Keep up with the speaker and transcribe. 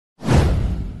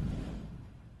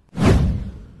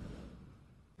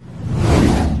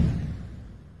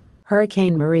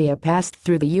Hurricane Maria passed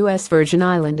through the U.S. Virgin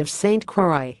Island of St.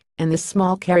 Croix and the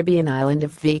small Caribbean island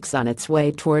of Vieques on its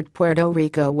way toward Puerto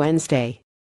Rico Wednesday.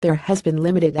 There has been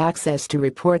limited access to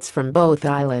reports from both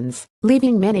islands,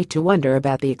 leaving many to wonder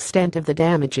about the extent of the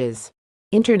damages.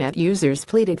 Internet users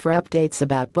pleaded for updates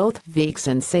about both Vieques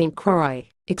and St. Croix,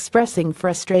 expressing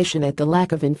frustration at the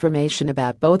lack of information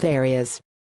about both areas.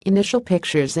 Initial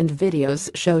pictures and videos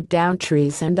showed downed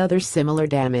trees and other similar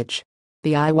damage.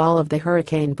 The eye wall of the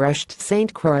hurricane brushed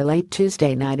St. Croix late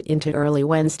Tuesday night into early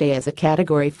Wednesday as a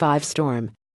Category 5 storm.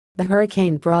 The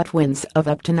hurricane brought winds of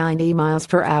up to 90 miles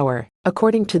per hour,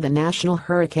 according to the National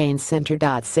Hurricane Center.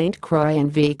 St. Croix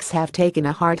and Vieques have taken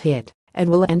a hard hit and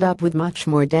will end up with much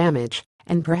more damage,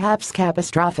 and perhaps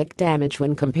catastrophic damage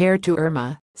when compared to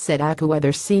Irma, said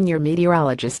AccuWeather senior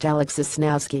meteorologist Alexis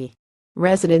Snowski.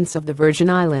 Residents of the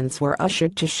Virgin Islands were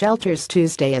ushered to shelters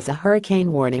Tuesday as a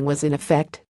hurricane warning was in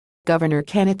effect. Governor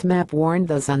Kenneth Mapp warned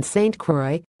those on St.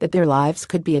 Croix that their lives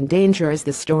could be in danger as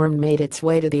the storm made its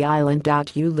way to the island.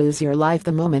 You lose your life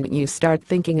the moment you start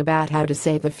thinking about how to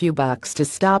save a few bucks to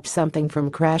stop something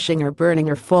from crashing or burning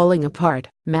or falling apart,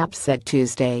 Mapp said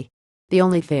Tuesday. The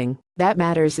only thing that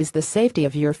matters is the safety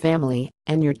of your family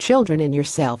and your children and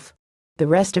yourself. The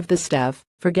rest of the stuff,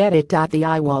 forget it. The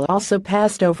eye wall also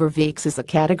passed over Vieques as a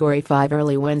Category 5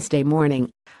 early Wednesday morning,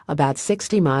 about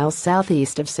 60 miles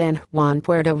southeast of San Juan,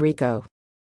 Puerto Rico.